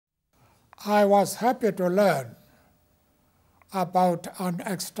I was happy to learn about an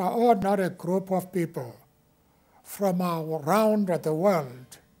extraordinary group of people from around the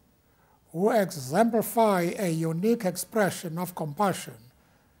world who exemplify a unique expression of compassion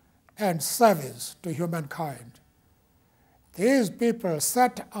and service to humankind. These people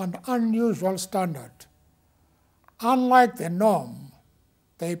set an unusual standard. Unlike the norm,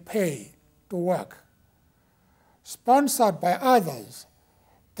 they pay to work. Sponsored by others,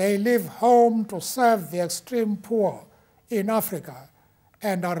 they leave home to serve the extreme poor in Africa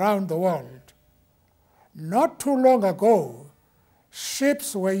and around the world. Not too long ago,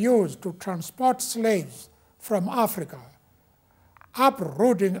 ships were used to transport slaves from Africa,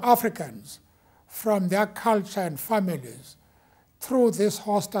 uprooting Africans from their culture and families through this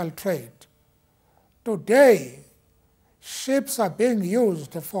hostile trade. Today, ships are being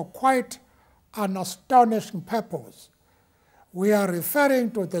used for quite an astonishing purpose. We are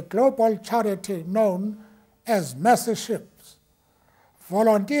referring to the global charity known as Mercy Ships.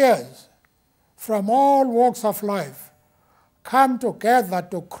 Volunteers from all walks of life come together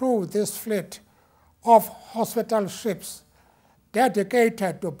to crew this fleet of hospital ships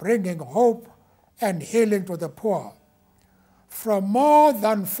dedicated to bringing hope and healing to the poor. From more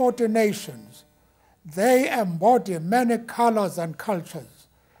than 40 nations, they embody many colors and cultures.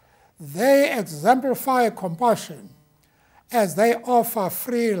 They exemplify compassion as they offer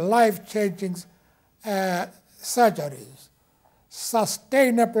free life-changing surgeries,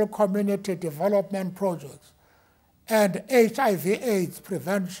 sustainable community development projects, and HIV/AIDS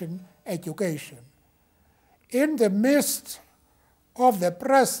prevention education. In the midst of the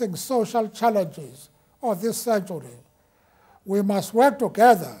pressing social challenges of this century, we must work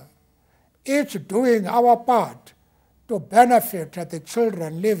together, each doing our part to benefit the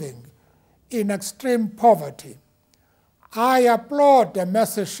children living in extreme poverty. I applaud the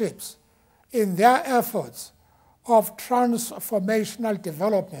Mercy Ships in their efforts of transformational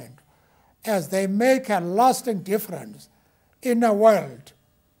development as they make a lasting difference in a world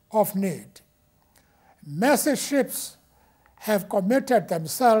of need. Mercy Ships have committed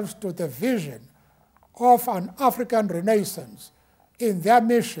themselves to the vision of an African Renaissance in their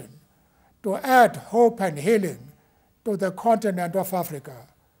mission to add hope and healing to the continent of Africa.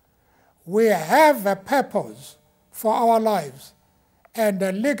 We have a purpose for our lives and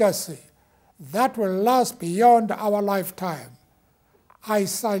a legacy that will last beyond our lifetime. I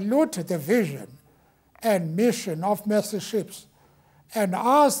salute the vision and mission of Mercy Ships and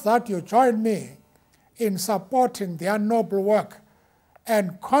ask that you join me in supporting their noble work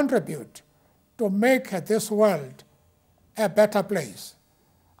and contribute to make this world a better place.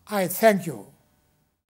 I thank you.